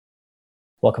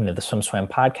Welcome to the Swim Swam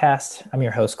podcast. I'm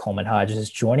your host, Coleman Hodges.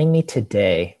 Joining me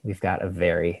today, we've got a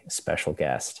very special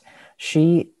guest.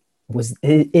 She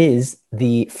is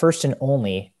the first and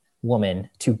only woman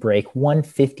to break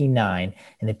 159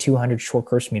 in the 200 short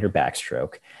course meter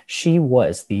backstroke. She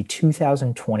was the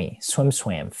 2020 Swim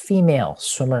Swam Female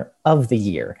Swimmer of the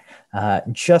Year,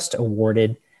 just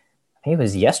awarded, I think it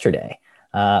was yesterday.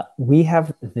 We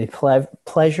have the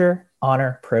pleasure,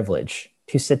 honor, privilege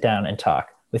to sit down and talk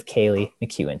with Kaylee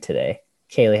Mckeown today.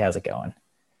 Kaylee, how's it going?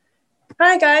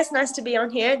 Hi guys, nice to be on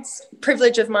here. It's a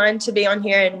privilege of mine to be on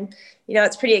here, and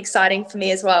it's pretty exciting for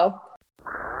me as well.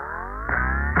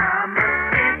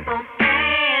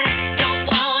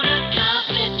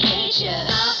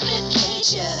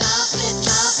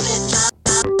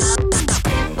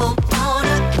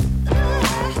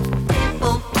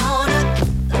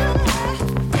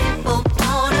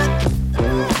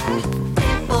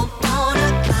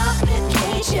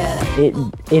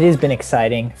 It has been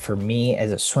exciting for me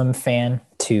as a swim fan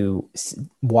to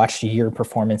watch your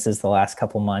performances the last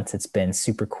couple months. It's been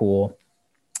super cool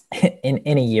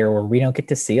in a year where we don't get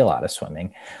to see a lot of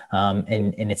swimming.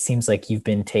 And it seems like you've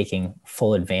been taking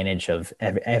full advantage of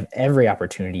every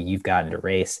opportunity you've gotten to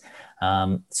race.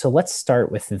 So let's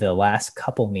start with the last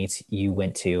couple meets you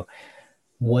went to.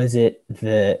 Did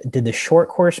the short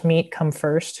course meet come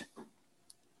first?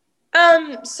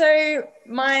 So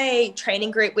my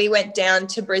training group, we went down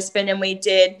to Brisbane and we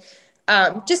did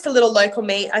just a little local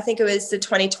meet. I think it was the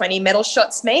 2020 medal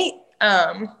shots meet.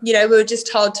 We were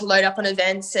just told to load up on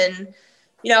events, and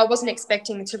I wasn't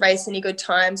expecting to race any good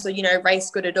times or race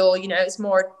good at all. It was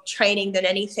more training than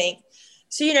anything.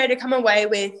 So to come away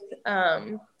with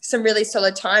some really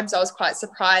solid times, I was quite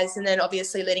surprised. And then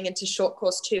obviously leading into short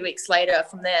course 2 weeks later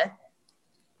from there.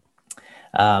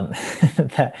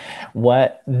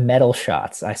 What medal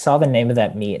shots? I saw the name of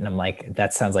that meet and I'm like,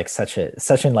 that sounds like such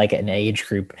like an age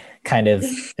group kind of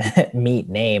meet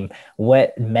name.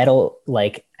 What medal,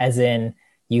 like as in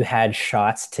you had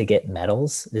shots to get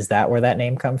medals? Is that where that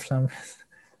name comes from?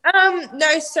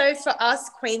 No. So for us,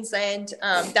 Queensland,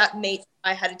 that meet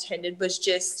I had attended was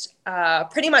just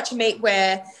pretty much a meet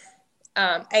where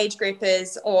age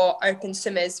groupers or open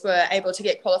swimmers were able to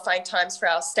get qualifying times for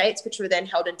our states, which were then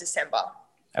held in December.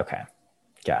 Okay.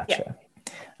 Gotcha.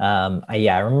 Yeah.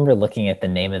 I remember looking at the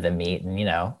name of the meet and,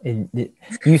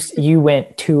 you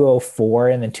went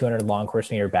 2:04 in the 200 long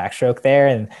course meter backstroke there.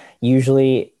 And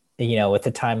usually, with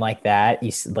a time like that,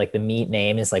 like the meet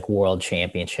name is like World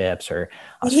Championships or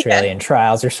Australian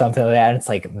Trials or something like that. And it's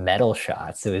like medal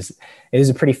shots. It was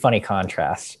a pretty funny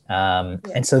contrast.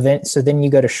 And so then you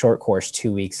go to short course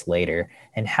 2 weeks later,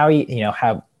 and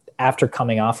how after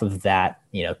coming off of that,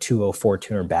 2:04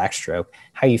 200 backstroke,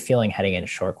 how are you feeling heading into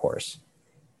short course?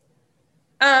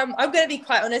 I'm going to be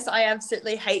quite honest. I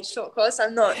absolutely hate short course.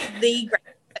 I'm not the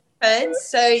great fan,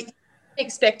 so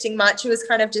expecting much. It was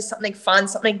kind of just something fun,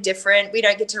 something different. We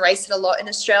don't get to race it a lot in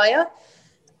Australia.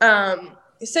 I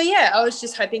was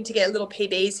just hoping to get little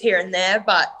PBs here and there,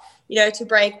 but to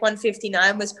break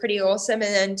 159 was pretty awesome,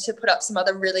 and then to put up some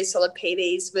other really solid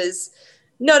PBs was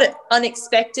not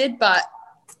unexpected, but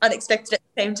unexpected at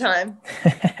the same time.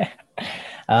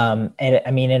 And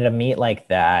I mean, in a meet like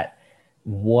that,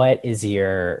 what is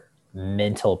your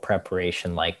mental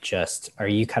preparation like? Are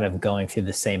you kind of going through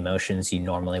the same motions you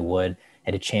normally would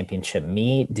at a championship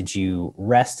meet? Did you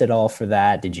rest at all for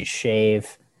that? Did you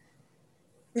shave?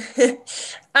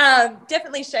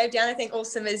 Definitely shave down. I think all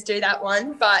swimmers do that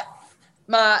one, but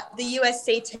the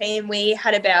USC team, we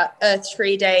had about a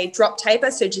 3-day drop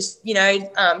taper. So just,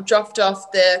 dropped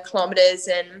off the kilometers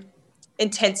and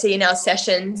intensity in our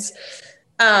sessions,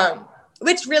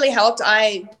 which really helped.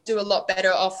 I do a lot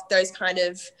better off those kind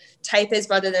of tapers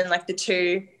rather than like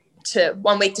the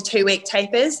 1 week to 2 week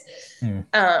tapers.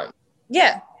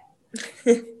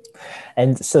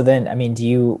 And so then, I mean, do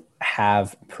you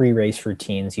have pre-race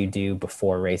routines you do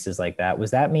before races like that?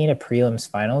 Was that mean a prelims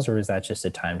finals, or was that just a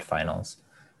timed finals?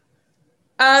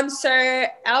 So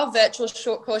our virtual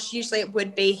short course, usually it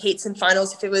would be heats and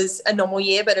finals if it was a normal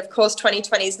year, but of course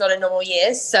 2020 is not a normal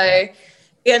year. So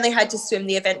we only had to swim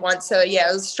the event once. So it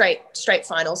was straight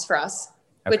finals for us,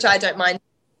 which I don't mind.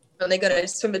 Only got to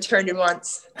swim a 200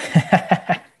 once.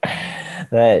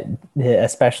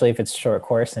 Especially if it's short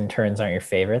course and turns aren't your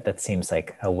favorite, that seems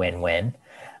like a win-win.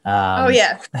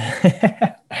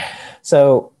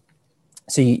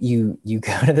 So you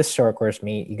go to the short course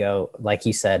meet, you go, like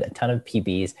you said, a ton of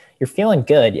PBs. You're feeling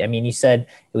good. I mean, you said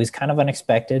it was kind of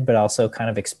unexpected, but also kind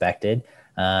of expected.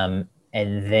 And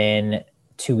then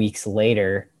 2 weeks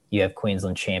later, you have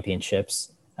Queensland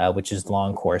Championships, which is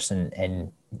long course,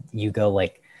 and you go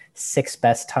like six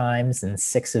best times in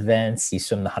six events. You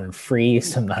swim the 100 free, you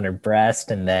swim the 100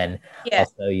 breast, and then Yeah.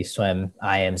 also you swim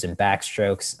IMs and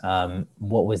backstrokes.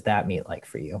 What was that meet like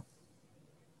for you?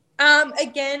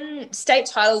 Again, state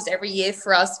titles every year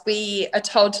for us. We are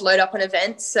told to load up on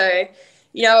events. So, I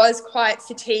was quite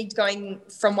fatigued going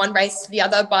from one race to the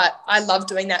other, but I love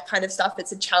doing that kind of stuff.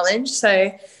 It's a challenge.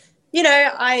 So,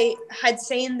 I had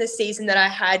seen the season that I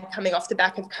had coming off the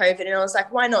back of COVID, and I was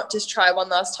like, why not just try one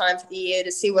last time for the year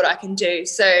to see what I can do?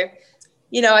 So,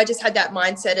 I just had that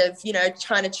mindset of,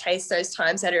 trying to chase those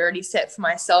times that I already set for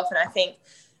myself. And I think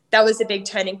that was a big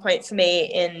turning point for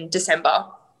me in December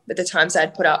with the times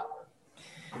I'd put up.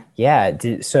 Yeah.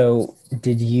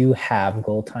 Did you have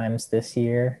goal times this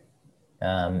year?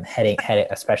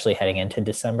 Especially heading into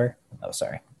December? Oh,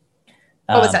 sorry.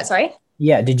 What was that? Sorry.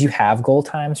 Yeah. Did you have goal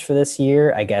times for this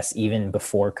year? I guess even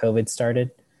before COVID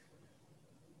started?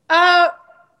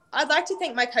 I'd like to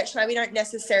think my coach and I, we don't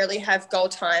necessarily have goal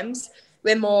times.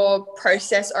 We're more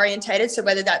process orientated. So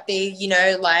whether that be,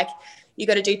 like you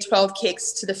got to do 12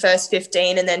 kicks to the first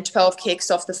 15 and then 12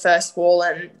 kicks off the first wall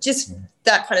and just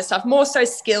that kind of stuff. More so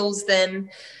skills than,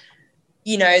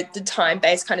 the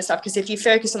time-based kind of stuff. Because if you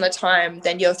focus on the time,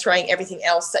 then you're throwing everything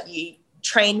else that you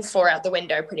train for out the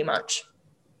window pretty much.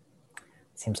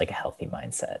 Seems like a healthy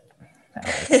mindset.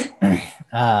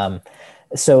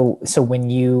 So when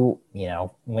you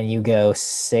go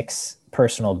 6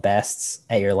 personal bests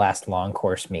at your last long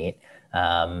course meet,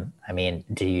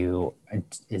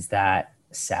 is that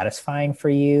satisfying for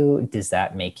you? Does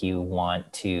that make you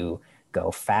want to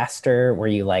go faster? Were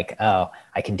you like, oh,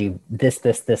 I can do this,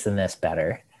 and this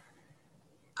better?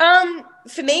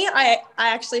 For me, I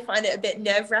actually find it a bit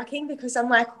nerve-wracking because I'm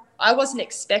like, I wasn't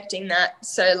expecting that.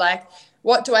 So like,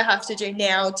 what do I have to do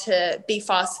now to be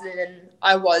faster than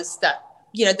I was that,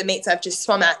 the meets I've just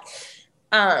swum at?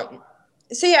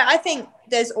 So yeah, I think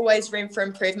there's always room for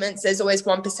improvements. There's always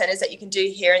 1%ers that you can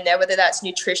do here and there, whether that's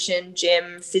nutrition,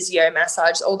 gym, physio,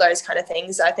 massage, all those kind of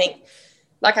things. I think,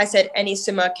 like I said, any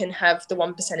swimmer can have the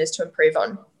 1%ers to improve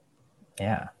on.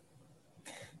 Yeah.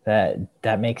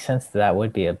 That makes sense. That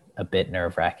would be a bit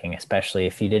nerve-wracking, especially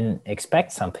if you didn't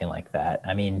expect something like that.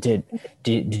 I mean, did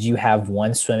you have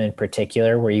one swim in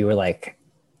particular where you were like,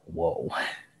 whoa,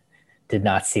 did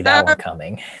not see that one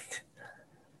coming?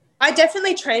 I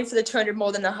definitely trained for the 200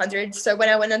 more than the 100. So when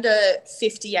I went under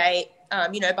 58,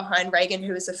 behind Reagan,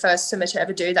 who was the first swimmer to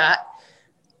ever do that,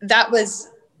 that was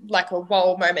like a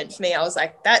whoa moment for me. I was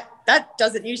like, that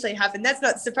doesn't usually happen. That's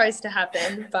not supposed to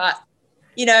happen. But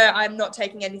I'm not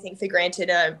taking anything for granted.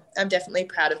 I'm definitely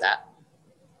proud of that.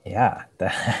 Yeah,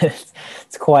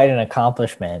 it's quite an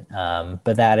accomplishment.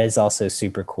 But that is also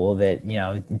super cool that,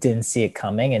 didn't see it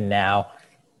coming. And now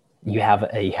you have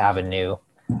a new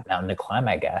mountain to climb,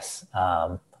 I guess.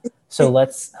 So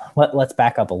let's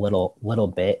back up a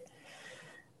little bit.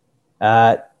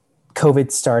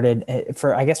 COVID started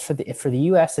for the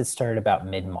US, it started about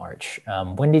mid-March.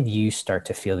 When did you start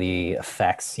to feel the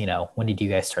effects? When did you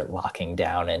guys start locking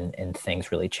down and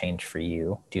things really changed for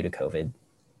you due to COVID?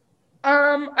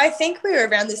 I think we were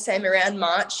around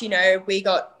March.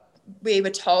 We were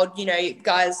told,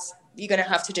 guys, you're going to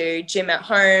have to do gym at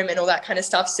home and all that kind of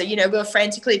stuff. So, we were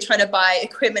frantically trying to buy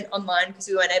equipment online because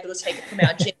we weren't able to take it from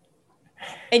our gym.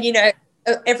 And,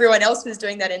 everyone else was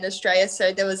doing that in Australia.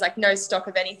 So there was like no stock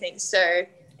of anything. So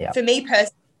For me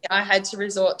personally, I had to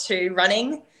resort to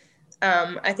running.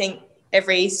 I think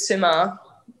every swimmer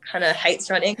kind of hates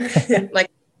running. So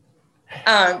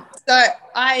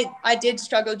I did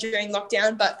struggle during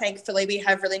lockdown, but thankfully we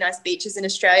have really nice beaches in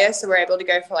Australia. So we're able to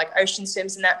go for like ocean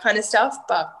swims and that kind of stuff.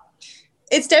 But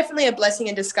it's definitely a blessing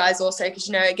in disguise also because,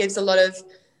 it gives a lot of,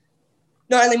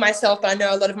 not only myself, but I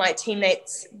know a lot of my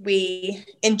teammates, we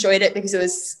enjoyed it because it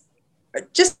was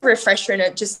just a refresher and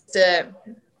it just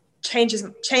change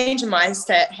of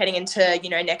mindset heading into,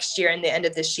 next year and the end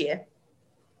of this year.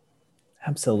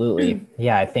 Absolutely.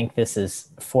 Yeah, I think this has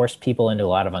forced people into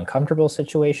a lot of uncomfortable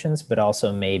situations, but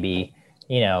also maybe,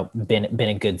 been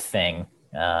a good thing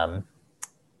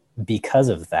because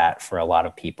of that for a lot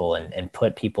of people and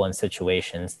put people in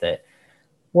situations that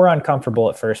were uncomfortable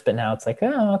at first, but now it's like,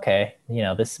 oh, okay.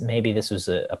 This was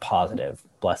a positive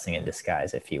blessing in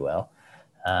disguise, if you will.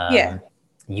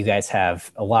 You guys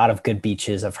have a lot of good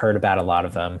beaches. I've heard about a lot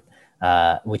of them,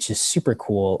 which is super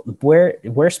cool.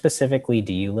 Where specifically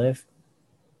do you live?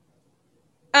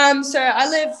 So I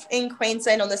live in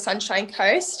Queensland on the Sunshine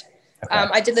Coast. Okay.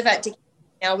 I did live at Dick.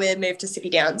 Now we're moved to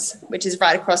Sippy Downs, which is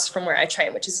right across from where I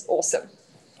train, which is awesome.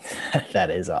 That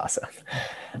is awesome.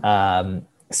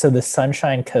 So the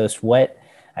Sunshine Coast, do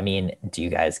you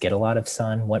guys get a lot of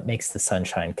sun? What makes the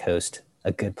Sunshine Coast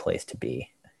a good place to be?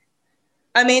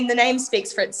 I mean, the name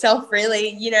speaks for itself, really.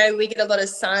 You know, we get a lot of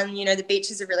sun. You know, the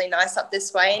beaches are really nice up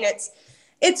this way, and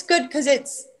it's good because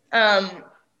it's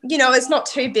you know, it's not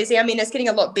too busy. I mean, it's getting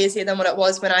a lot busier than what it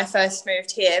was when I first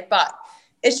moved here, but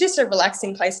it's just a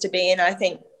relaxing place to be, and I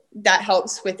think that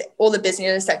helps with all the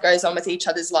busyness that goes on with each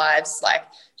other's lives. Like,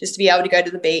 just to be able to go to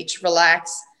the beach,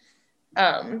 relax,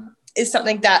 is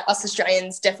something that us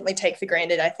Australians definitely take for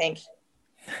granted, I think.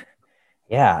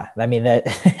 Yeah, I mean that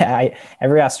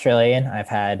every Australian I've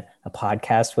had a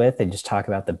podcast with, they just talk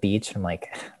about the beach. I'm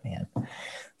like, man,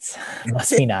 it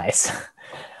must be nice.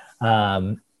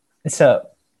 Um, so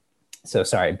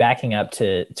sorry, backing up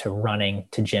to running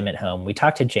to gym at home. We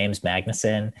talked to James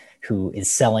Magnuson, who is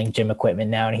selling gym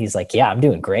equipment now, and he's like, yeah, I'm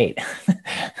doing great.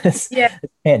 this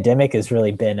pandemic has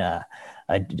really been a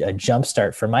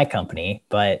jumpstart for my company.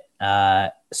 But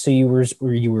so you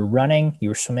were running, you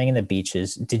were swimming in the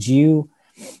beaches.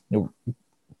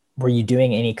 Were you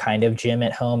doing any kind of gym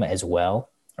at home as well,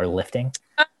 or lifting?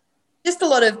 Just a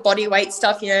lot of body weight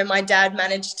stuff. You know, my dad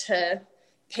managed to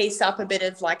piece up a bit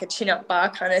of like a chin-up bar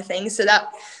kind of thing. So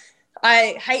that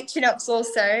I hate chin-ups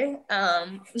also.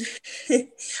 I'm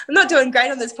not doing great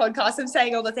on this podcast. I'm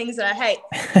saying all the things that I hate.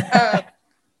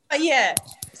 But yeah,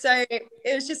 so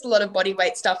it was just a lot of body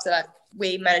weight stuff that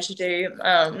we managed to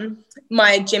do.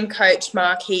 My gym coach,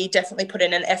 Mark, he definitely put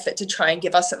in an effort to try and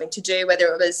give us something to do, whether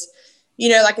it was, you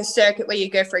know, like a circuit where you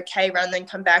go for a K run, then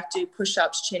come back, do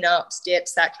push-ups, chin-ups,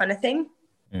 dips, that kind of thing.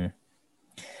 Mm.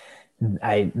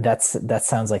 That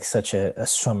sounds like such a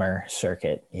swimmer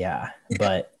circuit. Yeah,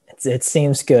 but it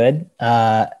seems good.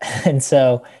 And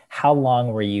so how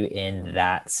long were you in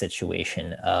that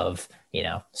situation of, you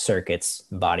know, circuits,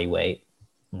 body weight,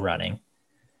 running?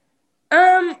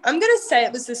 I'm going to say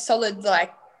it was a solid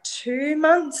like 2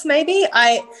 months, maybe.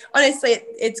 I honestly,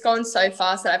 it's gone so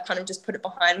fast that I've kind of just put it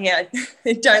behind me. I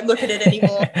don't look at it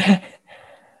anymore.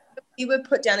 We were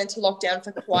put down into lockdown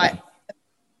for quite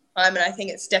time, and I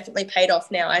think it's definitely paid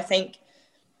off now. I think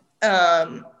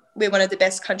we're one of the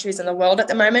best countries in the world at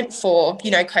the moment for, you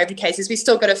know, COVID cases. We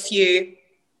still got a few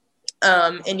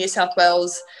in New South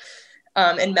Wales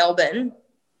and Melbourne,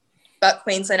 but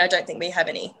Queensland, I don't think we have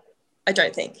any. I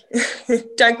don't think.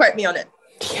 Don't quote me on it.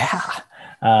 Yeah.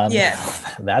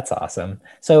 That's awesome.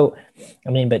 So,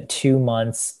 I mean, but 2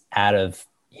 months out of,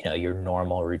 you know, your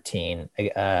normal routine,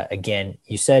 again,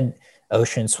 you said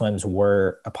ocean swims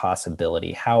were a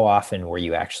possibility. How often were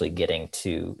you actually getting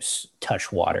to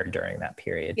touch water during that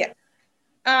period? Yeah.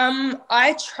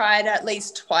 I tried at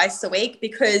least twice a week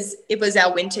because it was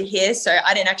our winter here. So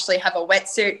I didn't actually have a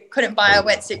wetsuit. Couldn't buy a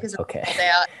wetsuit because it was cold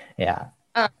out. Yeah.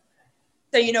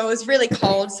 So, you know, it was really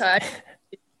cold. So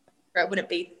it wouldn't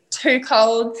be too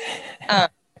cold.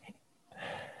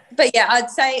 But yeah, I'd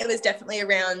say it was definitely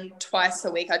around twice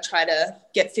a week. I try to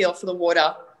get feel for the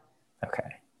water.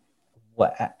 Okay.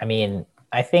 What, I mean,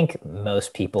 I think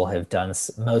most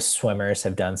swimmers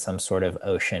have done some sort of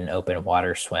ocean open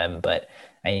water swim, but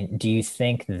I mean, do you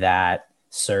think that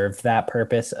served that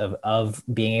purpose of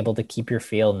being able to keep your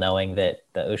feel, knowing that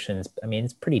the ocean's, I mean,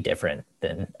 it's pretty different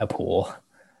than a pool?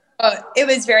 Oh, it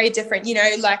was very different. You know,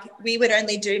 like we would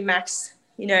only do max,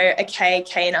 you know, a K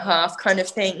and a half kind of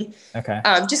thing. Okay.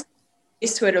 Just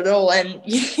used to it at all. And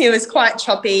it was quite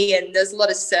choppy and there's a lot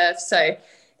of surf. So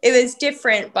it was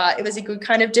different, but it was a good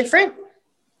kind of different.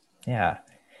 Yeah.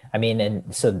 I mean,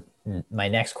 and so my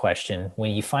next question,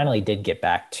 when you finally did get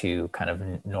back to kind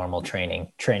of normal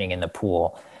training in the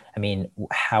pool, I mean,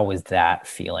 how was that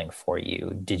feeling for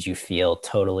you? Did you feel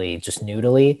totally just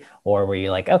noodly, or were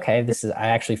you like, okay, I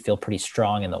actually feel pretty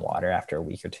strong in the water after a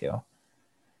week or two?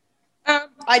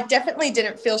 I definitely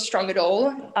didn't feel strong at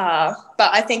all. But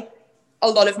I think a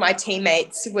lot of my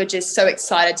teammates were just so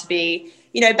excited to be,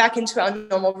 you know, back into our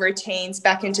normal routines,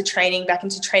 back into training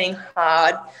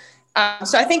hard.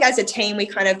 So I think as a team, we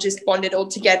kind of just bonded all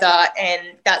together,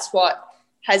 and that's what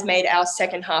has made our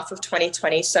second half of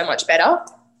 2020 so much better.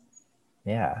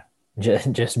 Yeah.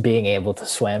 Just being able to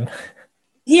swim.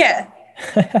 Yeah.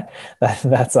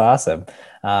 That's awesome.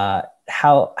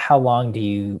 How long do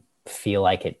you feel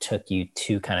like it took you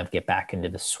to kind of get back into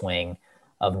the swing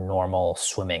of normal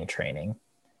swimming training?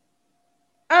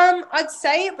 I'd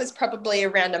say it was probably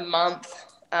around a month,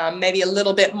 maybe a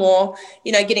little bit more,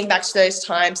 you know, getting back to those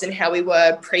times and how we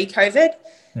were pre-COVID.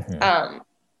 Mm-hmm.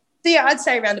 So yeah, I'd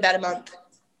say around about a month.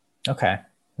 Okay.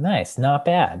 Nice. Not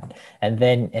bad. And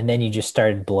then you just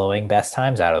started blowing best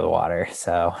times out of the water.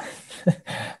 So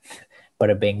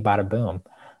bada bing, bada boom.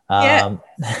 Yeah.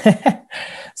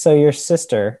 So your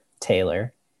sister,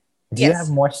 Taylor, do you Yes. have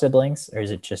more siblings, or is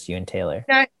it just you and Taylor?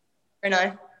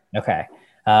 No. Okay.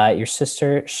 Your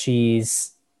sister,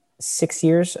 she's 6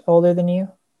 years older than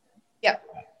you? Yeah.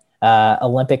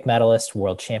 Olympic medalist,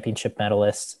 world championship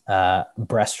medalist,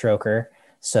 breaststroker.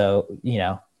 So,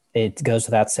 it goes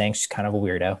without saying she's kind of a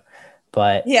weirdo,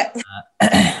 but yeah.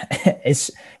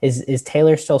 Is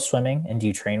Taylor still swimming, and do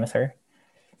you train with her?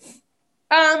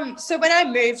 So when I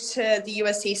moved to the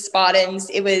USC Spartans,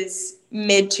 it was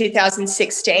mid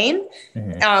 2016.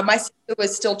 My sister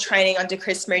was still training under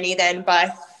Chris Mooney then,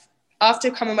 but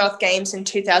after Commonwealth Games in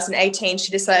 2018,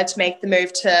 she decided to make the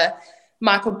move to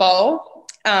Michael Bowl.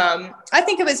 I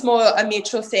think it was more a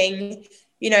mutual thing.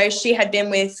 She had been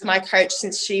with my coach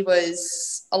since she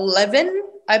was 11,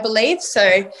 I believe.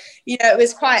 So, it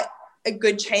was quite a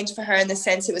good change for her in the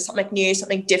sense it was something new,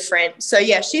 something different. So,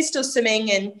 yeah, she's still swimming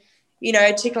and,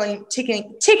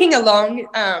 ticking along,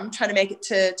 trying to make it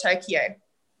to Tokyo.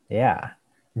 Yeah.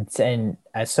 And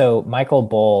so Michael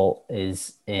Bowl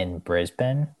is in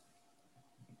Brisbane.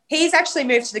 He's actually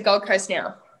moved to the Gold Coast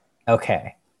now.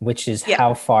 Okay. Which is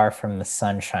how far from the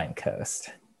Sunshine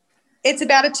Coast? It's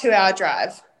about a 2-hour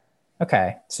drive.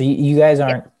 Okay. So you guys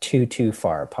aren't too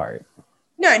far apart.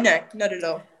 No, not at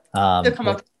all. They'll come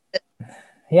up.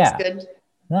 Yeah. It's good.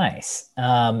 Nice.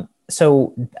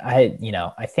 So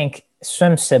I think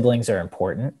swim siblings are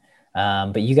important.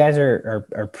 But you guys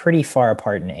are pretty far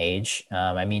apart in age.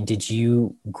 Did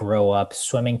you grow up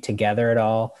swimming together at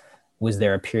all? Was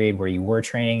there a period where you were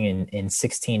training in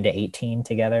 16 to 18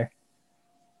 together?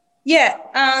 Yeah.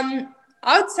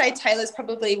 I would say Taylor's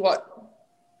probably what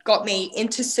got me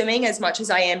into swimming as much as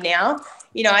I am now.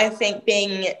 I think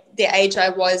being the age I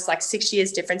was, like 6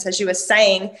 years difference, as you were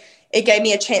saying, it gave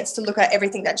me a chance to look at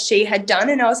everything that she had done.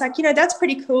 And I was like, that's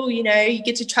pretty cool. You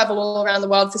get to travel all around the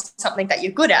world for something that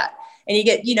you're good at. And you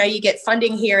get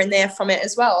funding here and there from it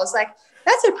as well. I was like,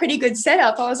 that's a pretty good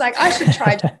setup. I was like, I should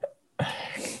try.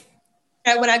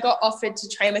 When I got offered to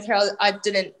train with her, I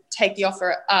didn't take the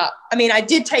offer. I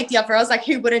did take the offer. I was like,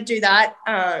 who wouldn't do that?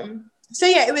 So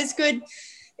yeah, it was good.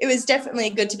 It was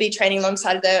definitely good to be training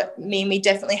alongside of her. We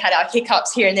definitely had our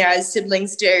hiccups here and there as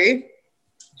siblings do.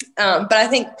 But I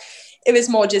think it was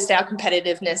more just our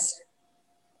competitiveness.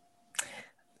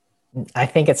 I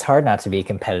think it's hard not to be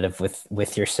competitive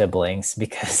with your siblings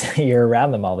because you're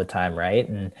around them all the time, right?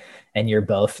 And you're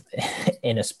both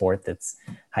in a sport that's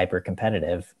hyper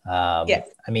competitive.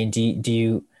 Do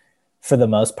you, for the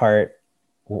most part,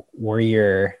 were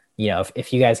your,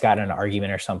 if you guys got in an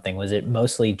argument or something, was it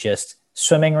mostly just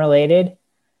swimming related?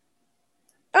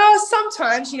 Oh,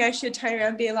 sometimes, she'd turn around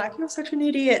and be like, you're such an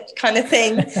idiot kind of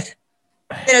thing. Then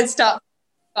it'd start.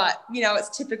 But,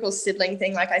 it's typical sibling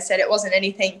thing. Like I said, it wasn't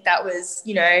anything that was,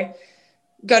 going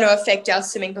to affect our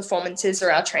swimming performances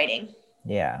or our training.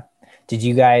 Yeah. Did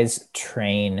you guys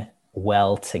train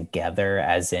well together,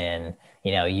 as in,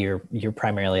 you're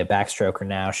primarily a backstroker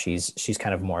now. She's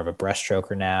kind of more of a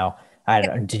breaststroker now. I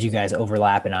don't know. Did you guys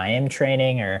overlap in IM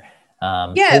training or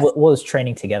what was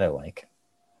training together like?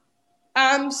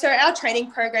 So our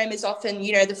training program is often,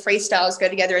 the freestyles go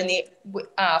together and the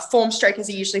form strokers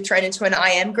are usually thrown into an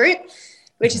IM group,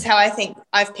 which is how I think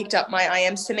I've picked up my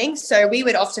IM swimming. So we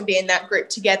would often be in that group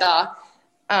together,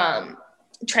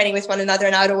 training with one another,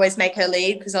 and I'd always make her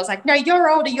lead because I was like, no, you're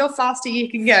older, you're faster, you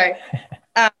can go.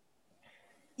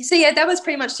 So yeah, that was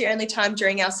pretty much the only time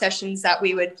during our sessions that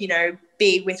we would,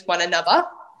 be with one another.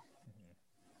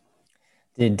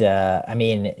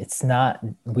 It's not,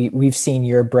 we've seen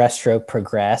your breaststroke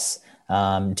progress.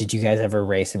 Did you guys ever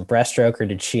race in breaststroke, or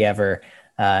did she ever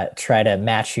try to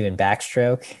match you in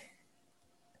backstroke?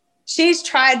 She's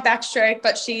tried backstroke,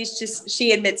 but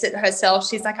she admits it herself.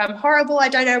 She's like, I'm horrible. I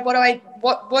don't know.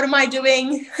 What am I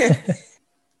doing?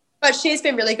 But she's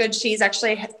been really good. She's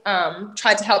actually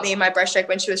tried to help me in my breaststroke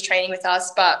when she was training with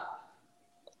us. But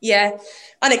yeah,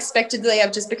 unexpectedly,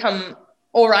 I've just become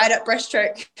all right at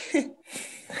breaststroke.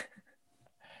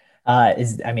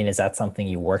 Is that something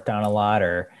you worked on a lot,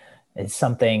 or is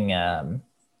something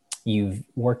you've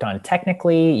worked on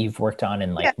technically, you've worked on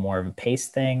in more of a pace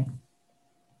thing?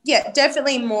 Yeah,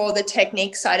 definitely more the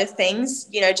technique side of things,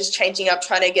 just changing up,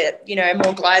 trying to get,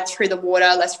 more glide through the water,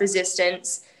 less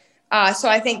resistance. So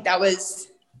I think that was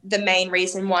the main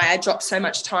reason why I dropped so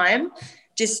much time,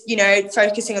 just,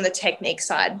 focusing on the technique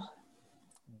side.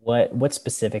 What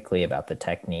specifically about the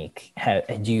technique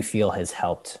do you feel has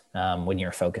helped when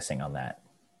you're focusing on that?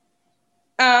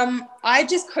 I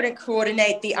just couldn't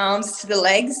coordinate the arms to the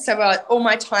legs. So all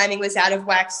my timing was out of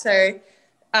whack. So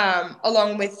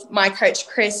along with my coach,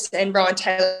 Chris, and Rowan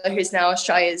Taylor, who's now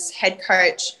Australia's head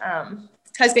coach,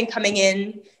 has been coming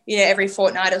in, every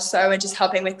fortnight or so and just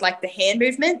helping with the hand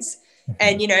movements.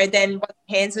 Mm-hmm. And, then once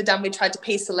the hands were done, we tried to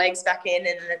piece the legs back in,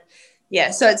 and yeah,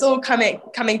 so it's all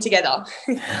coming together.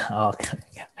 Oh,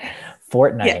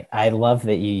 fortnight. Yeah. I love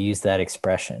that you use that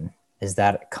expression. Is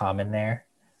that common there?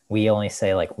 We only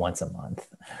say like once a month.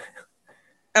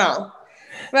 Oh,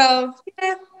 well,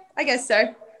 yeah, I guess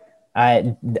so.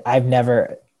 I've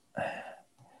never,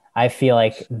 I feel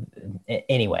like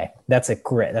anyway, that's a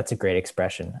great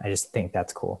expression. I just think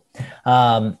that's cool.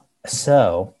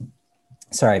 So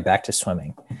sorry, back to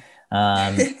swimming.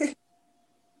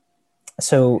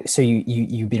 So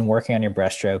you've been working on your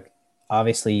breaststroke.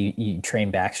 Obviously you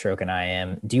train backstroke and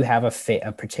IM. Do you have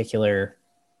a particular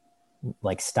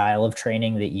like style of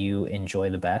training that you enjoy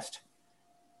the best?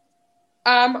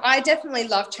 I definitely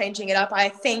love changing it up. I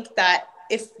think that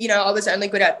if, I was only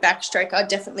good at backstroke, I'd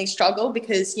definitely struggle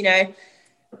because,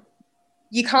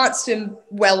 you can't swim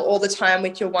well all the time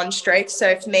with your one stroke.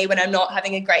 So for me, when I'm not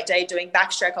having a great day doing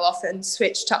backstroke, I'll often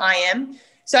switch to IM.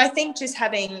 So I think just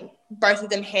having both of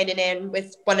them hand in hand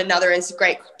with one another is a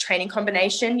great training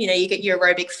combination. You get your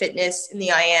aerobic fitness in the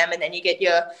IM, and then you get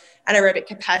your anaerobic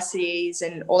capacities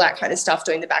and all that kind of stuff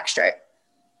doing the backstroke.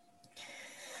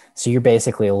 So you're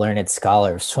basically a learned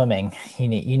scholar of swimming.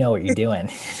 You know what you're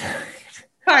doing.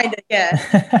 Kind of,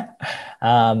 yeah.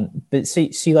 But so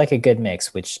you like a good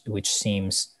mix, which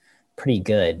seems pretty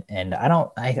good. And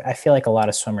I feel like a lot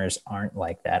of swimmers aren't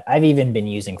like that. I've even been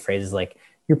using phrases like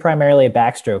you're primarily a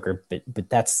backstroker, but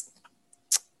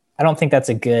I don't think that's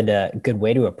a good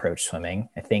way to approach swimming.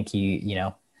 I think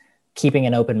keeping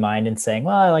an open mind and saying,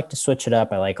 well, I like to switch it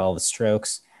up. I like all the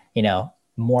strokes, maybe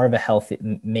more of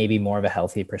a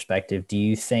healthy perspective. Do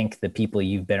you think the people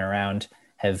you've been around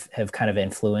have kind of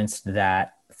influenced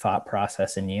that thought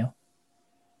process in you?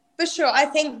 For sure. I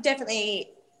think definitely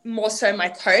more so my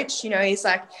coach, he's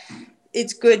like,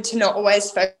 it's good to not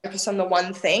always focus on the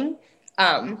one thing.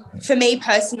 For me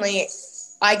personally,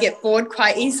 I get bored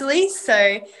quite easily.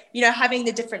 So, having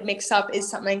the different mix up is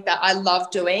something that I love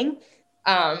doing.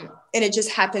 And it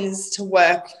just happens to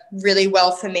work really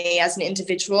well for me as an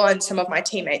individual and some of my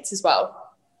teammates as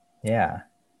well. Yeah.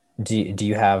 Do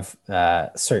you have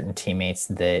certain teammates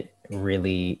that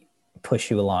really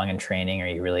push you along in training, or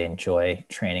you really enjoy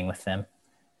training with them?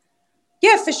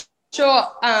 Yeah, for sure.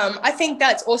 I think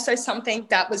that's also something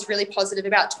that was really positive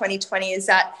about 2020 is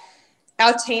that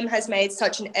our team has made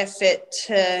such an effort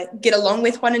to get along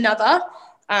with one another.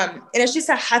 And it's just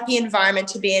a happy environment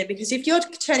to be in, because if you're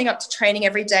turning up to training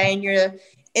every day and you're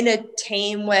in a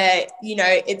team where,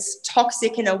 it's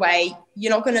toxic in a way,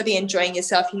 you're not going to be enjoying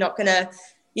yourself. You're not going to,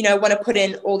 want to put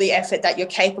in all the effort that you're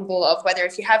capable of. Whether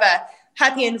if you have a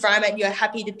happy environment, you're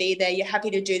happy to be there, you're happy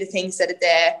to do the things that are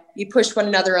there, you push one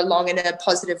another along in a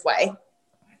positive way.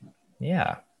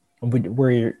 Yeah.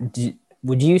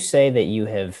 Would you say that you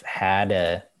have had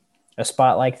a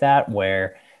spot like that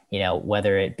where,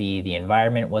 whether it be the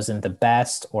environment wasn't the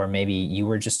best, or maybe you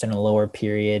were just in a lower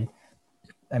period?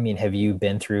 I mean, have you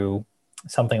been through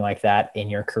something like that in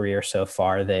your career so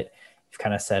far that you've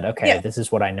kind of said, okay, This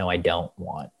is what I know I don't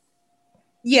want?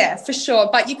 Yeah, for sure.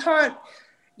 But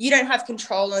you don't have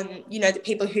control on, the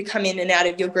people who come in and out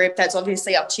of your group. That's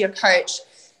obviously up to your coach.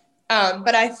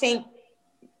 But I think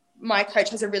my coach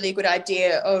has a really good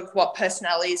idea of what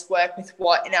personalities work with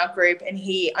what in our group. And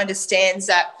he understands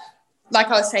that, like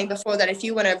I was saying before, that if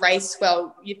you want to race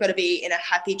well, you've got to be in a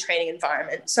happy training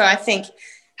environment. So I think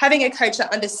having a coach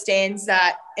that understands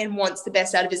that and wants the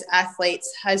best out of his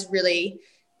athletes has really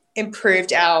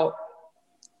improved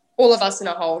all of us in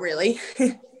a whole, really.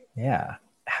 Yeah.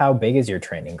 How big is your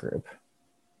training group?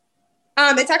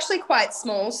 It's actually quite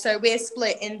small. So we're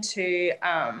split into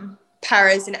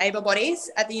paras and able bodies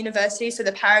at the university. So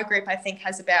the para group, I think,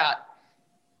 has about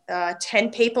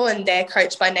 10 people, and they're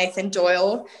coached by Nathan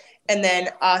Doyle. And then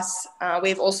us,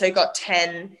 we've also got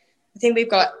 10. I think we've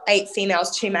got 8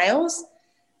 females, 2 males,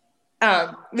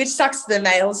 which sucks for the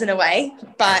males in a way.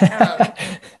 But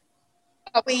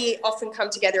we often come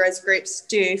together as groups,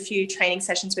 do a few training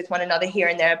sessions with one another here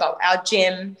and there. But our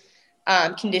gym,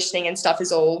 conditioning and stuff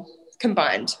is all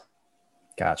combined.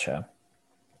 Gotcha.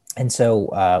 And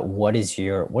so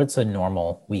what's a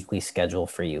normal weekly schedule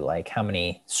for you? Like how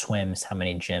many swims, how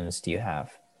many gyms do you have?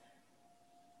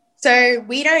 So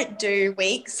we don't do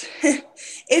weeks.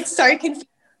 It's so confusing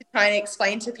to try and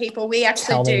explain to people. We actually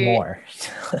Tell me more.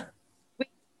 We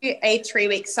do a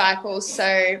 3-week cycle.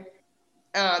 So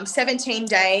 17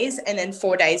 days and then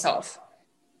 4 days off.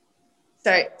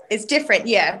 So it's different.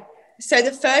 Yeah. So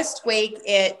the first week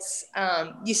it's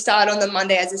you start on the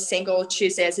Monday as a single,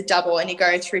 Tuesday as a double, and you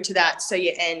go through to that. So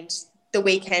you end the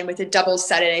weekend with a double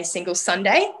Saturday, single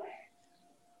Sunday.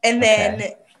 And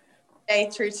then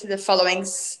through to the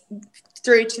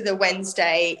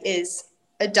Wednesday is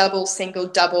a double, single,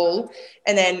 double.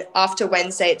 And then after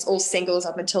Wednesday, it's all singles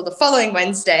up until the following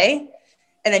Wednesday.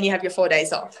 And then you have your 4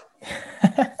 days off.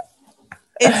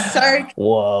 It's so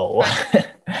whoa.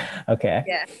 Okay.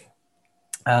 Yeah.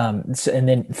 And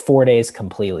then 4 days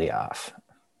completely off.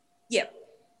 Yep.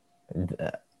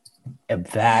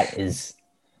 That is,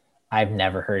 I've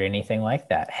never heard anything like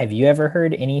that. Have you ever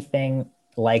heard anything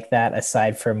like that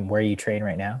aside from where you train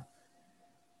right now?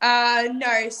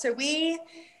 No. So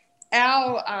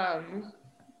our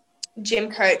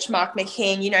gym coach, Mark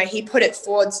Mckeown, he put it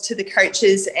forwards to the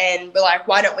coaches and we're like,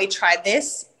 why don't we try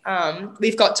this?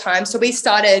 We've got time. So we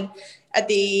started at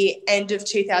the end of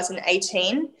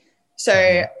 2018.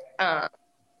 So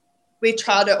we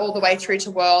trialed it all the way through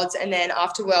to Worlds. And then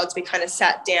after Worlds, we kind of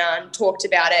sat down, talked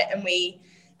about it. And we,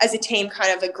 as a team,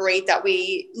 kind of agreed that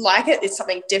we like it. It's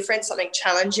something different, something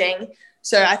challenging.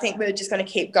 So I think we're just going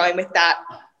to keep going with that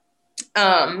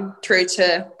through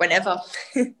to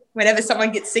whenever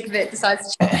someone gets sick of it,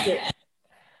 decides to change it.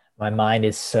 My mind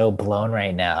is so blown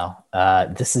right now.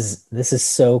 This is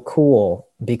so cool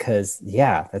because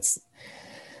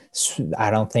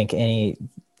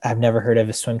I've never heard of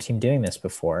a swim team doing this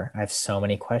before. I have so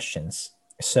many questions.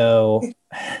 So,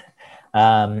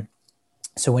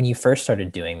 so when you first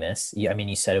started doing this,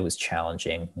 you said it was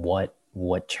challenging.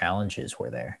 What challenges were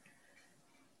there?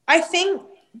 I think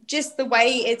just the way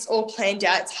it's all planned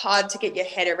out, it's hard to get your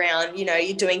head around.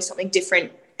 You're doing something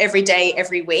different every day,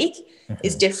 every week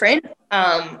is different.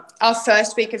 Our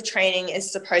first week of training is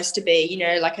supposed to be,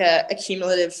 like a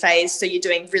cumulative phase. So you're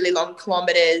doing really long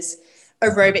kilometers,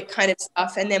 aerobic kind of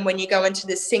stuff. And then when you go into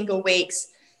the single weeks,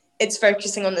 it's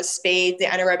focusing on the speed, the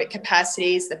anaerobic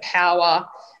capacities, the power,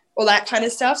 all that kind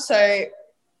of stuff. So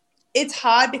it's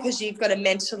hard because you've got to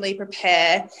mentally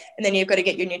prepare and then you've got to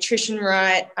get your nutrition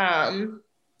right.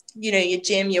 Your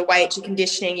gym, your weight, your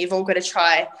conditioning, you've all got to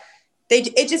try.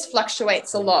 It just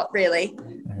fluctuates a lot, really.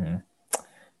 Mm-hmm.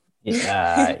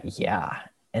 Yeah.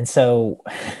 And so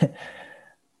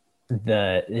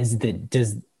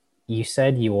you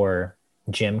said your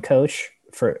gym coach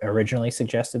originally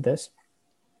suggested this?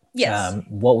 Yes.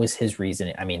 What was his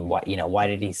reason? Why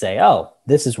did he say, oh,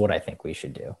 this is what I think we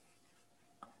should do?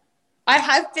 I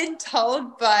have been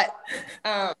told, but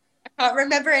I can't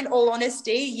remember in all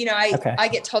honesty. I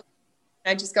get told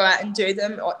I just go out and do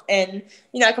them and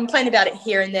I complain about it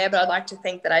here and there, but I'd like to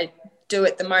think that I do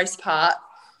it the most part.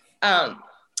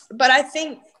 But I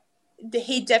think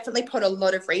he definitely put a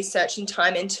lot of research and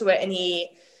time into it. And he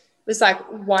was like,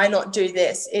 why not do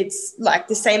this? It's like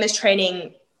the same as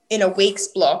training in a week's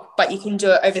block, but you can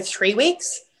do it over 3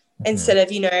 weeks instead of,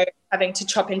 having to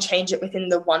chop and change it within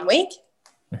the 1 week.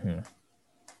 Mm-hmm.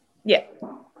 Yeah.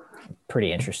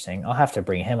 Pretty interesting. I'll have to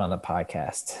bring him on the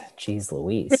podcast. Jeez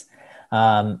Louise.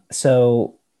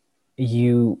 So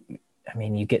you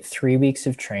get 3 weeks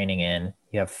of training in,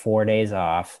 you have 4 days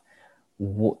off.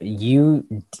 You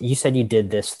said you did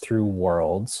this through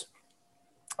Worlds.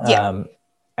 Yeah.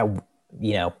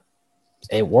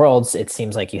 At Worlds, it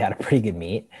seems like you had a pretty good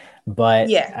meet, but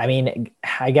yeah.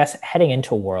 I guess heading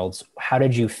into Worlds, how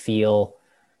did you feel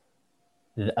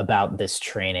about this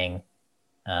training?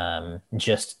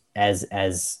 Just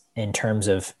as in terms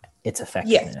of its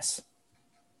effectiveness?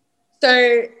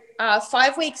 So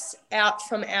 5 weeks out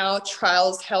from our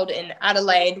trials held in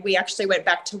Adelaide, we actually went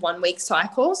back to 1 week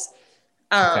cycles.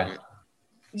 Okay.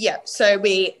 Yeah. So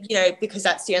we, because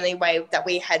that's the only way that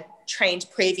we had trained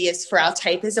previous for our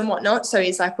tapers and whatnot. So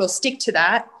he's like, we'll stick to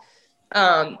that.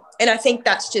 And I think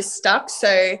that's just stuck.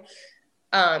 So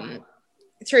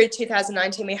through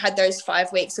 2019, we had those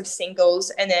 5 weeks of singles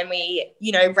and then we,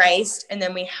 raced and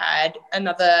then we had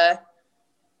another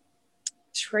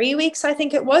 3 weeks, I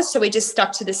think it was. So we just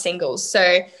stuck to the singles.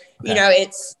 So,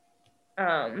 it's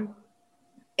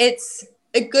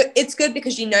good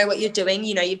because you know what you're doing,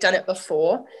 you've done it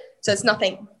before. So it's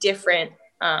nothing different.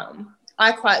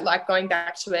 I quite like going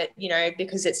back to it,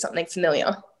 because it's something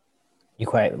familiar. You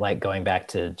quite like going back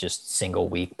to just single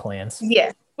week plans?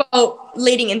 Yeah. Well,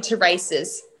 leading into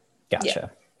races. Gotcha.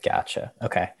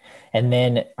 Okay. And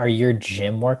then are your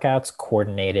gym workouts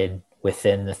coordinated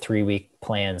within the 3 week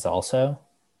plans also?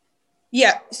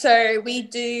 Yeah. So we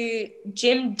do,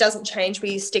 gym doesn't change.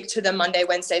 We stick to the Monday,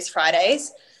 Wednesdays,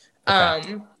 Fridays.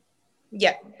 Okay.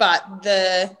 But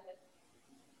the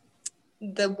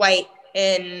weight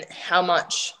and how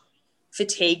much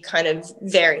fatigue kind of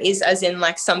varies, as in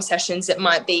like some sessions it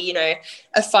might be,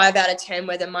 a 5 out of 10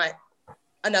 where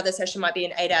another session might be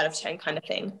an 8 out of 10 kind of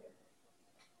thing.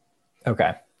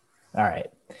 Okay. All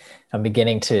right. I'm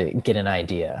beginning to get an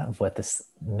idea of what this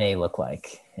may look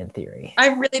like in theory.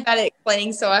 I'm really bad at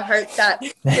explaining, so I hope that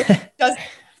does.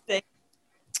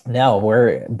 No,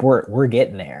 we're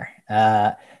getting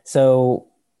there. So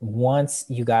once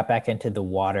you got back into the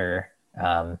water,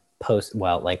 post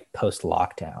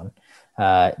lockdown,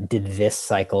 did this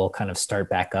cycle kind of start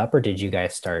back up, or did you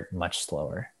guys start much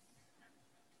slower?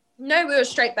 No, we were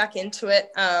straight back into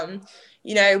it.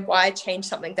 Why change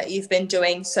something that you've been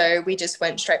doing? So we just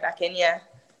went straight back in. Yeah.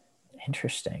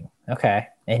 Interesting. Okay.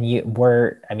 And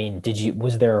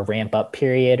was there a ramp up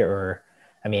period, or,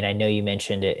 I mean, I know you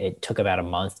mentioned it took about a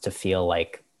month to feel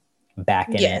like back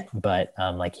in Yeah. it, but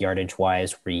like yardage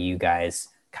wise, were you guys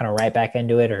kind of right back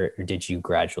into it, or did you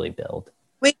gradually build?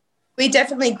 We we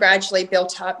definitely gradually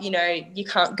built up. You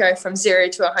can't go from 0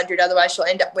 to 100, otherwise you'll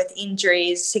end up with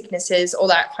injuries, sicknesses, all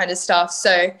that kind of stuff.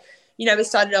 So, we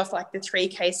started off like the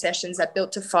 3K sessions that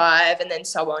built to 5, and then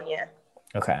so on. Yeah.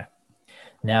 Okay.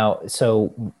 Now,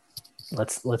 so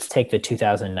let's take the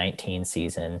 2019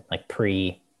 season, like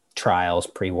pre-trials,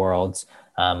 pre-worlds.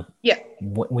 Yeah.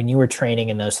 When you were training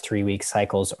in those 3 week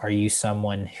cycles, are you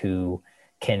someone who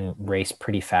can race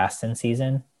pretty fast in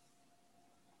season?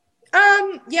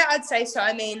 Yeah, I'd say so.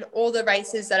 I mean, all the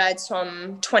races that I'd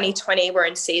from 2020 were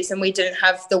in season. We didn't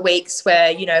have the weeks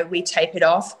where, we tapered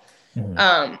off. Mhm.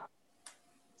 Um,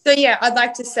 so yeah, I'd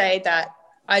like to say that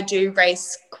I do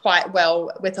race quite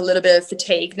well with a little bit of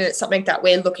fatigue, and it's something that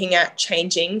we're looking at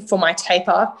changing for my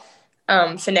taper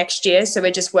for next year. So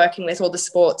we're just working with all the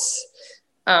sports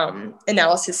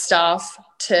analysis staff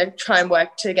to try and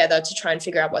work together to try and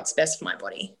figure out what's best for my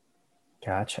body.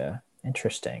 Gotcha.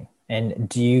 Interesting. And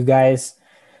do you guys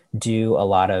do a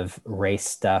lot of race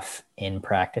stuff in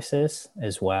practices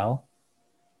as well?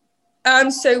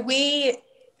 So we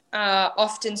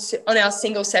often on our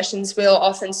single sessions, we'll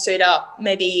often suit up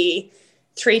maybe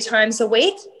 3 times a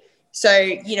week. So,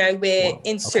 we're Whoa.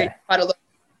 in suit Okay. quite a lot.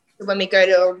 When we go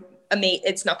to a meet,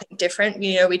 it's nothing different.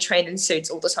 We train in suits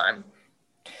all the time.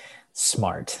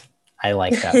 Smart. I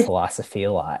like that philosophy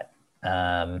a lot.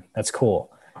 That's cool.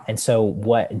 And so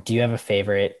what do you have a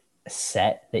favorite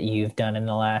set that you've done in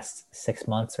the last 6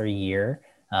 months or a year?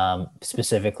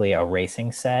 Specifically a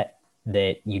racing set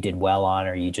that you did well on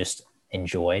or you just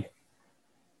enjoyed?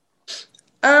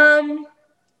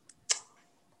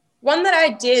 One that I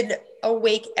did a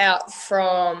week out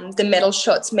from the medal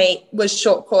shots meet was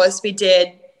short course. We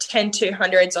did 10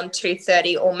 200s on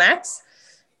 230 or max.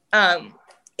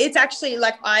 It's actually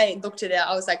like, I looked at it,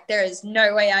 I was like, there is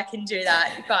no way I can do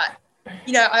that. But,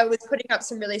 I was putting up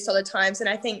some really solid times. And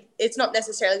I think it's not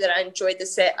necessarily that I enjoyed the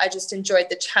set. I just enjoyed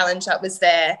the challenge that was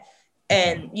there.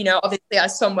 And, obviously I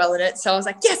swam well in it. So I was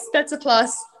like, yes, that's a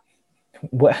plus.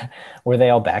 What were they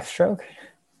all backstroke?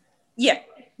 Yeah.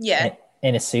 Yeah.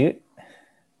 In a suit?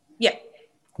 Yeah.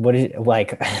 What is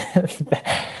like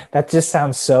that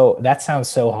sounds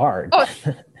so hard. Oh,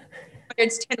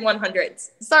 it's 10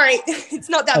 100s. Sorry, it's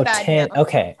not that Oh, bad 10. now.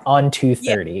 Okay. On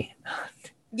 230. Yeah.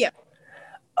 Yeah.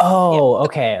 Oh,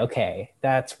 okay.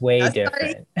 That's way Sorry.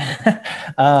 different.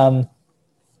 um,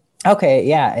 okay,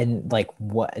 yeah. And like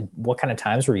what kind of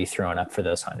times were you throwing up for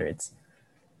those hundreds?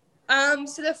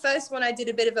 So the first one I did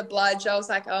a bit of a bludge. I was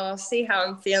like, oh, I'll see how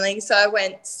I'm feeling. So I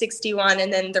went 61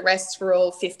 and then the rest were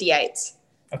all 58s.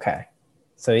 Okay.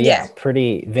 So yeah,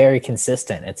 Yeah. very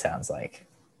consistent, it sounds like.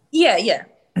 Yeah, yeah.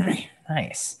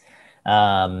 Nice.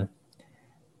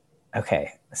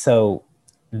 Okay. So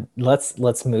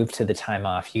let's move to the time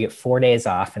off. You get 4 days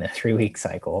off in a 3 week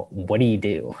cycle. What do you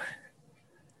do?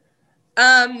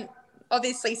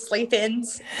 Obviously sleep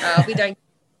ins. We don't get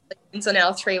sleep ins on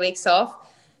our 3 weeks off.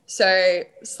 So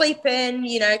sleep in,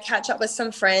 catch up with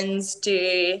some friends,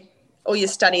 do all your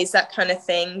studies, that kind of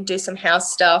thing, do some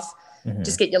house stuff,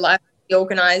 just get your life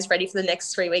organized, ready for the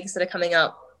next 3 weeks that are coming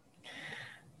up.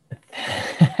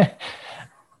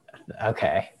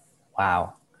 Okay.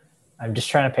 Wow. I'm just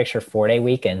trying to picture 4 day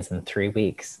weekends in 3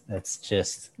 weeks. That's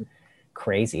just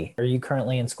crazy. Are you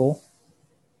currently in school?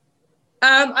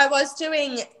 I was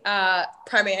doing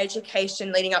primary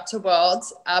education leading up to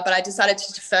Worlds, but I decided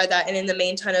to defer that. And in the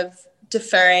meantime of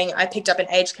deferring, I picked up an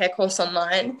aged care course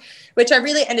online, which I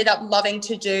really ended up loving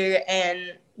to do.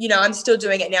 And, I'm still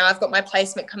doing it now. I've got my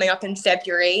placement coming up in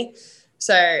February.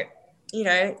 So,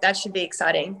 that should be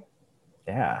exciting.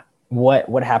 Yeah.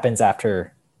 What happens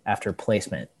after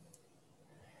placement?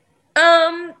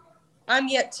 I'm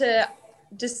yet to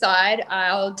decide.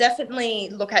 I'll definitely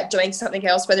look at doing something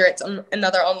else, whether it's on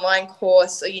another online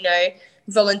course or,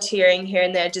 volunteering here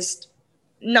and there, just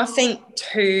nothing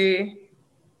too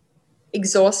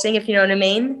exhausting, if you know what I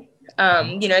mean.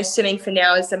 Swimming for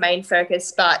now is the main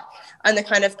focus, but I'm the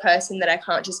kind of person that I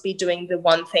can't just be doing the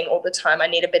one thing all the time. I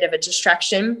need a bit of a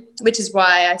distraction, which is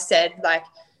why I said, like,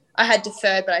 I had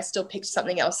deferred, but I still picked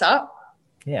something else up.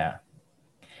 Yeah.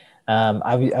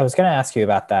 I was going to ask you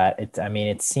about that. I mean,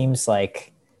 it seems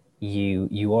like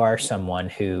you are someone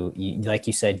who, like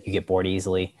you said, you get bored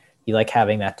easily. You like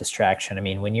having that distraction. I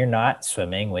mean, when you're not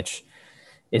swimming, which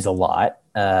is a lot,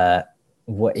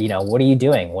 what are you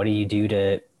doing? What do you do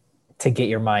to get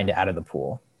your mind out of the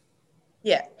pool?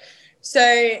 Yeah.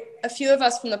 So a few of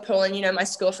us from the pool and, my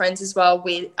school friends as well,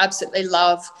 we absolutely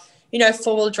love,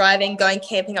 four-wheel driving, going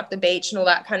camping up the beach and all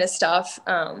that kind of stuff.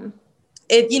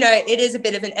 It is a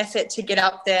bit of an effort to get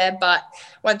up there, but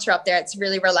once you're up there, it's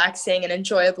really relaxing and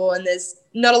enjoyable. And there's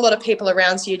not a lot of people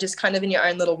around, so you're just kind of in your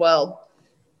own little world.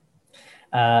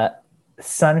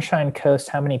 Sunshine Coast,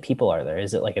 how many people are there?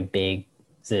 Is it like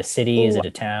is it a city? Is it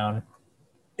a town?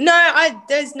 No,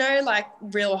 there's no like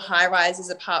real high rises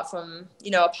apart from,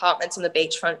 apartments on the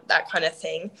beachfront, that kind of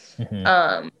thing.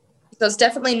 Mm-hmm. So it's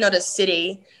definitely not a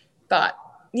city, but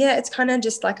yeah, it's kind of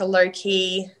just like a low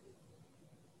key,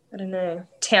 I don't know,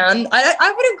 town.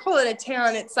 I wouldn't call it a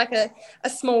town. It's like a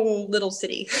small little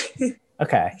city.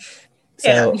 Okay.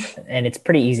 So, Yeah. and it's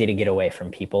pretty easy to get away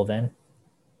from people then?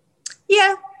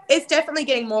 Yeah, it's definitely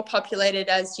getting more populated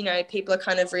as, people are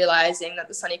kind of realizing that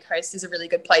the sunny coast is a really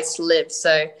good place to live.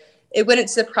 So it wouldn't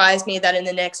surprise me that in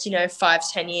the next, 5 to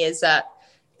 10 years that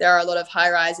there are a lot of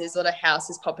high rises, a lot of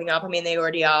houses popping up. I mean, they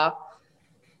already are.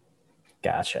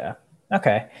 Gotcha.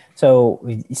 Okay. So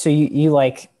you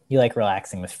like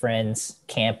relaxing with friends,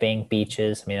 camping,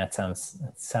 beaches. I mean, that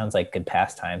sounds like good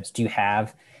pastimes. Do you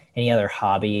have any other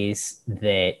hobbies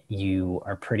that you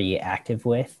are pretty active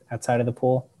with outside of the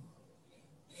pool?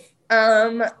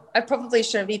 I probably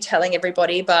shouldn't be telling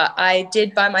everybody, but I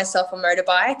did buy myself a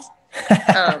motorbike.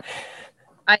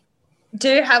 I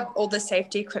do have all the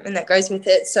safety equipment that goes with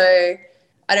it, so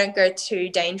I don't go too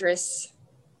dangerous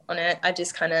on it. I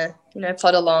just kind of,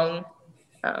 plod along.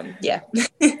 Yeah.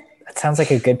 That sounds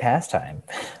like a good pastime.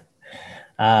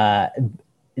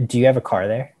 Do you have a car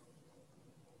there?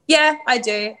 Yeah, I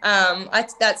do.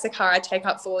 That's the car I take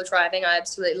up for driving. I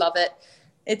absolutely love it.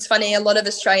 It's funny, a lot of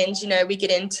Australians, we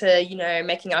get into,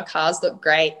 making our cars look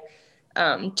great,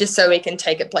 just so we can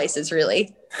take it places,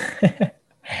 really.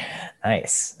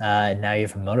 Nice. Now you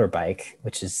have a motorbike,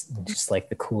 which is just like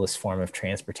the coolest form of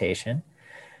transportation.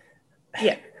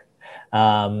 Yeah.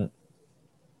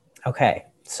 Okay.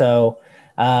 So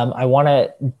I want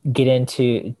to get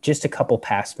into just a couple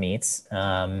past meets.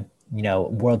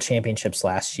 World Championships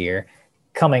last year,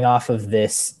 coming off of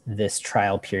this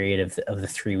trial period of the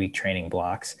 3-week training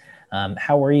blocks.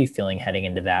 How were you feeling heading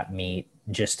into that meet?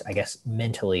 Just, I guess,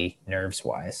 mentally, nerves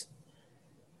wise.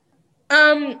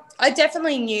 I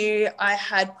definitely knew I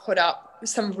had put up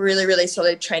some really, really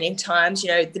solid training times,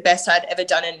 the best I'd ever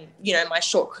done in, my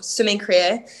short swimming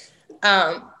career.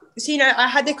 So, I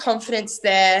had the confidence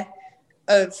there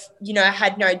of, I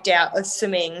had no doubt of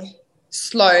swimming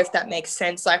slow, if that makes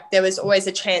sense. Like there was always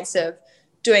a chance of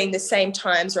doing the same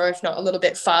times or if not a little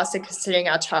bit faster, considering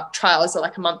our trials are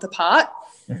like a month apart.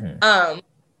 Mm-hmm.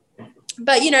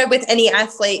 But, with any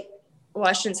athlete, well,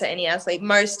 I shouldn't say any athlete,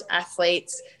 most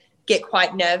athletes get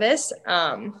quite nervous.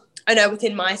 I know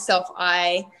within myself,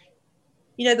 the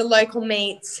local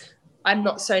meets, I'm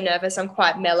not so nervous. I'm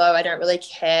quite mellow. I don't really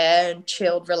care and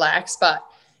chilled, relaxed. But,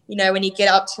 when you get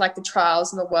up to like the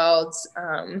trials and the worlds,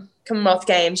 Commonwealth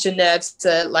Games, your nerves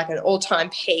are like an all-time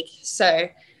peak. So,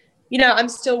 I'm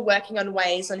still working on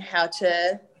ways on how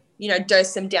to,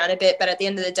 dose them down a bit. But at the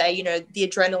end of the day, the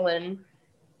adrenaline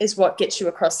is what gets you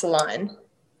across the line.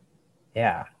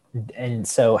 Yeah. And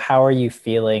so how are you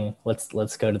feeling?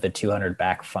 Let's go to the 200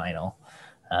 back final.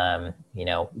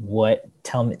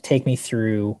 Take me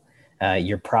through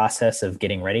your process of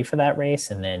getting ready for that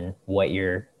race, and then what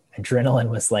your adrenaline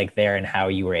was like there and how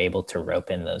you were able to rope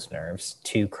in those nerves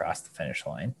to cross the finish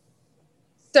line.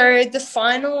 So the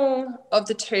final of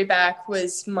the 2 back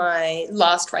was my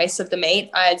last race of the meet.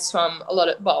 I had swum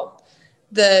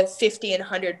the 50 and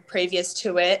 100 previous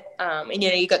to it. And,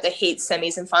 you got the heat,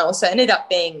 semis and finals. So it ended up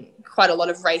being quite a lot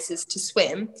of races to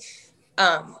swim.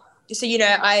 So,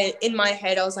 in my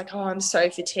head, I was like, oh, I'm so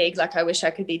fatigued. Like, I wish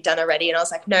I could be done already. And I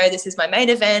was like, no, this is my main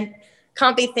event.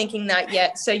 Can't be thinking that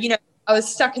yet. So, I was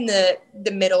stuck in the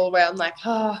middle where I'm like,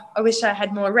 oh, I wish I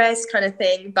had more rest kind of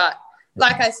thing. But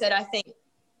like I said, I think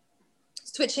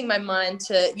switching my mind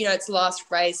to, it's the last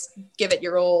race, give it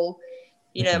your all,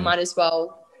 might as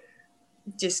well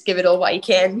just give it all while you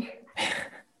can.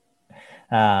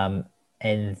 And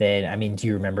then, do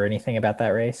you remember anything about that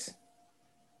race?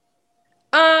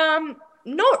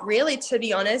 Not really, to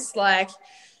be honest. Like,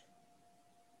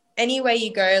 anywhere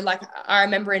you go, like I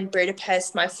remember in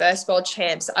Budapest, my first world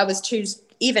champs, I was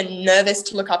even nervous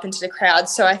to look up into the crowd.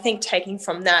 So I think taking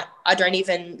from that, I don't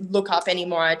even look up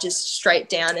anymore. I just straight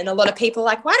down. And a lot of people are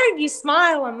like, why don't you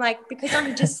smile? I'm like, because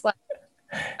I'm just like,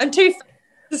 I'm too fast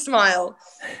to smile.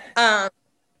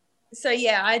 So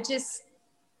yeah, I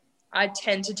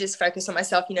tend to just focus on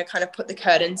myself, you know, kind of put the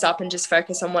curtains up and just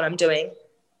focus on what I'm doing.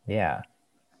 Yeah.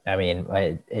 I mean,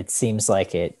 it seems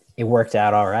like it worked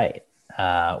out all right.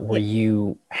 Were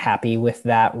you happy with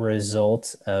that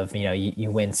result of, you know, you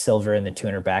win silver in the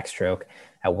 200 backstroke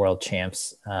at World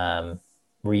Champs?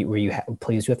 Were you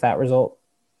pleased with that result?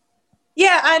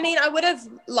 Yeah, I mean, I would have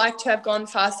liked to have gone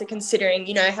faster considering,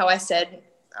 you know, how I said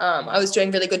I was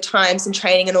doing really good times and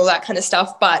training and all that kind of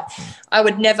stuff, but I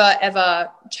would never, ever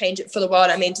change it for the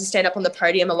world. I mean, to stand up on the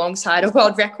podium alongside a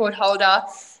world record holder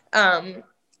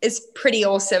is pretty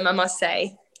awesome, I must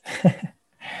say.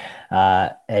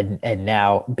 And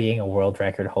now being a world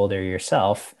record holder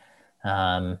yourself,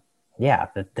 yeah,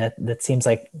 that seems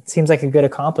like a good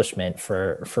accomplishment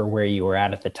for where you were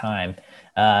at the time.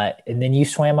 And then you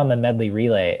swam on the medley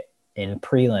relay in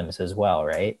prelims as well,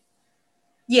 right?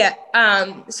 Yeah.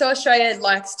 So Australia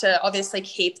likes to obviously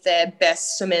keep their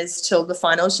best swimmers till the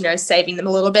finals, you know, saving them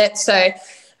a little bit. So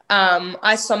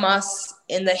I swam us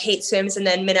in the heat swims, and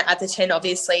then Minna at the 10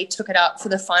 obviously took it up for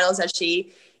the finals as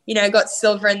she, you know, got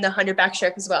silver in the 100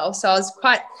 backstroke as well. So I was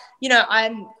quite, you know,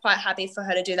 I'm quite happy for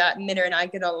her to do that. Minna and I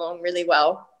get along really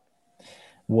well.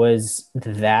 Was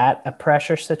that a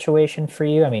pressure situation for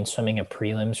you? I mean, swimming a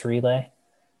prelims relay?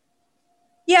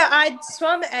 Yeah, I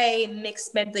swum a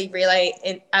mixed medley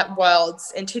relay at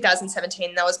Worlds in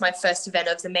 2017. That was my first event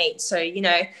of the meet. So, you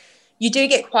know, you do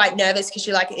get quite nervous because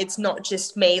you're like, it's not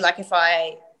just me. Like if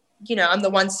I, you know, I'm the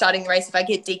one starting the race. If I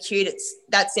get DQ'd,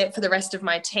 that's it for the rest of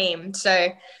my team. So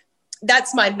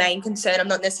that's my main concern. I'm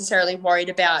not necessarily worried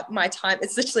about my time.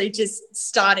 It's literally just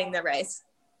starting the race.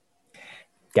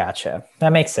 Gotcha.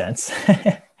 That makes sense.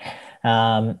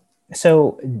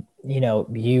 So, you know,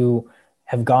 you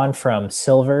have gone from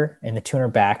silver in the 200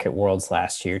 back at Worlds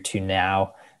last year to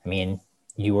now. I mean,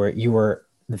 you were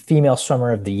the female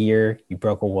swimmer of the year. You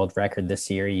broke a world record this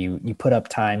year. You put up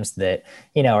times that,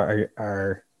 you know,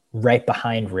 are right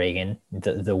behind Reagan,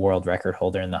 the world record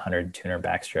holder in the 100 200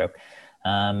 backstroke.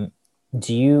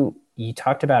 You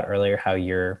talked about earlier how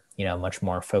you're, you know, much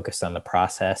more focused on the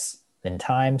process than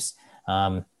times.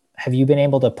 Have you been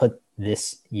able to put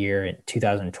this year in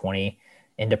 2020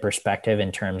 into perspective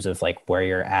in terms of like where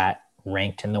you're at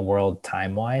ranked in the world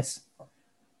time wise?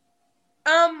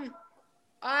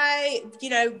 You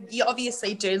know, you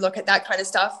obviously do look at that kind of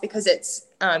stuff because it's,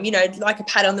 you know, like a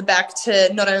pat on the back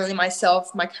to not only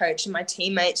myself, my coach and my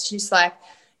teammates, just like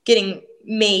getting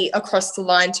me across the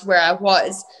line to where I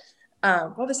was.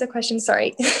 What was the question?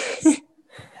 Sorry. You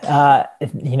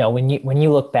know, when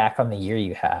you look back on the year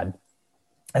you had,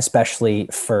 especially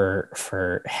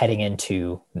for heading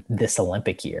into this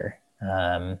Olympic year,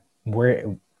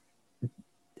 where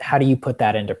how do you put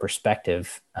that into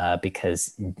perspective?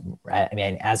 Because I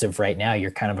mean, as of right now,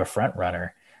 you're kind of a front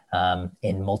runner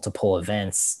in multiple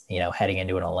events, you know, heading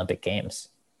into an Olympic Games.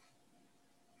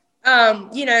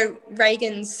 You know,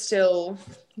 Reagan's still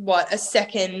a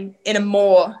second in a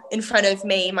more in front of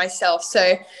me, myself.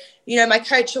 So, you know, my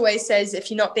coach always says, if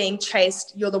you're not being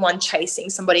chased, you're the one chasing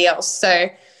somebody else. So,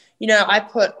 you know, I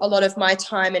put a lot of my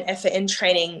time and effort in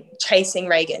training, chasing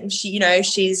Reagan. She, you know,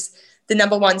 she's the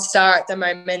number one star at the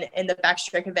moment in the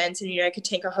backstroke events, and, you know,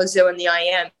 Katinka Hozu in the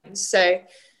IM. So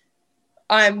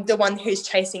I'm the one who's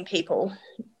chasing people.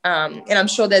 And I'm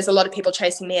sure there's a lot of people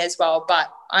chasing me as well,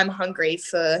 but I'm hungry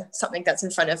for something that's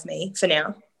in front of me for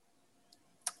now.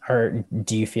 Or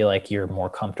do you feel like you're more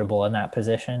comfortable in that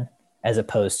position as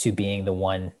opposed to being the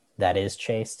one that is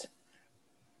chased?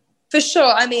 For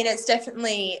sure. I mean,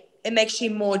 it makes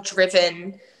you more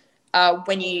driven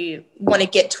when you want to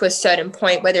get to a certain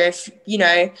point, whether if, you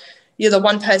know, you're the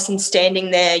one person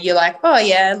standing there, you're like, oh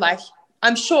yeah, like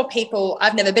I'm sure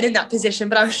I've never been in that position,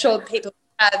 but I'm sure people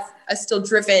are still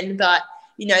driven, but,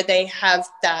 you know, they have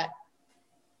that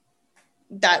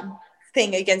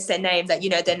thing against their name that, you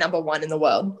know, they're number one in the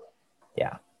world.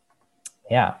 Yeah.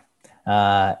 Yeah.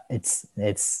 It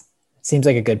seems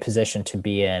like a good position to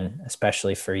be in,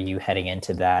 especially for you heading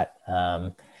into that,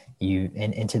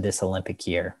 into this Olympic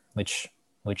year, which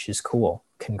is cool.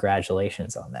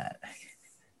 Congratulations on that.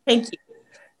 Thank you.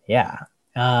 Yeah.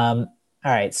 All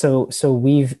right. So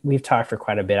we've talked for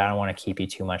quite a bit. I don't want to keep you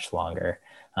too much longer.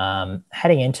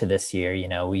 Heading into this year, you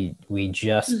know, we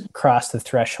just crossed the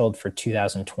threshold for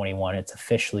 2021. It's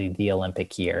officially the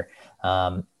Olympic year.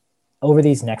 Over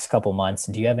these next couple months,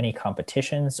 do you have any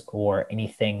competitions or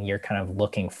anything you're kind of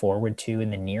looking forward to in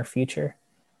the near future?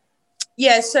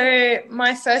 Yeah, so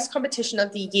my first competition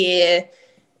of the year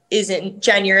is in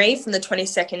January from the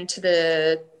 22nd to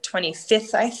the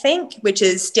 25th, I think, which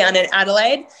is down in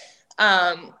Adelaide.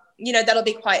 That'll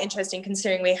be quite interesting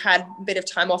considering we had a bit of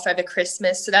time off over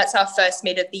Christmas. So that's our first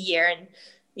meet of the year. And,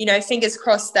 fingers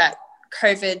crossed that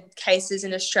COVID cases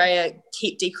in Australia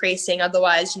keep decreasing.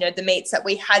 Otherwise, the meets that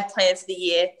we had planned for the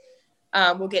year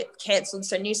will get cancelled.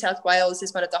 So New South Wales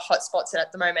is one of the hot spots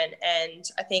at the moment. And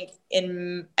I think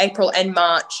in April and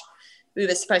March, we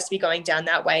were supposed to be going down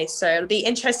that way. So it'll be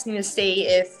interesting to see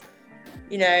if,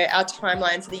 our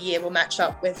timeline for the year will match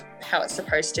up with how it's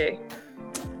supposed to.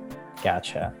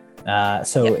 Gotcha.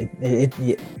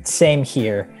 Same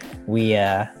here.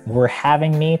 We're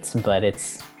having meets, but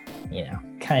it's,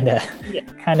 kind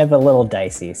of a little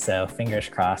dicey. So fingers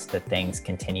crossed that things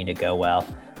continue to go well.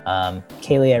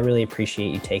 Kaylee, I really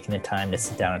appreciate you taking the time to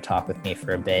sit down and talk with me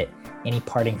for a bit. Any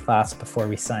parting thoughts before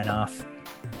we sign off?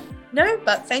 No,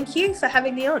 but thank you for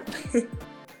having me on.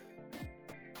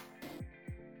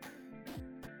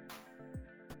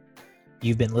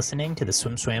 You've been listening to the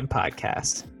Swim Swam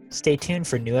podcast. Stay tuned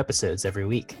for new episodes every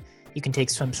week. You can take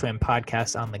Swim Swam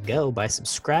podcast on the go by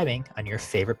subscribing on your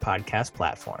favorite podcast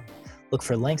platform. Look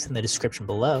for links in the description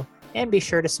below, and be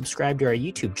sure to subscribe to our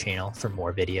YouTube channel for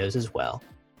more videos as well.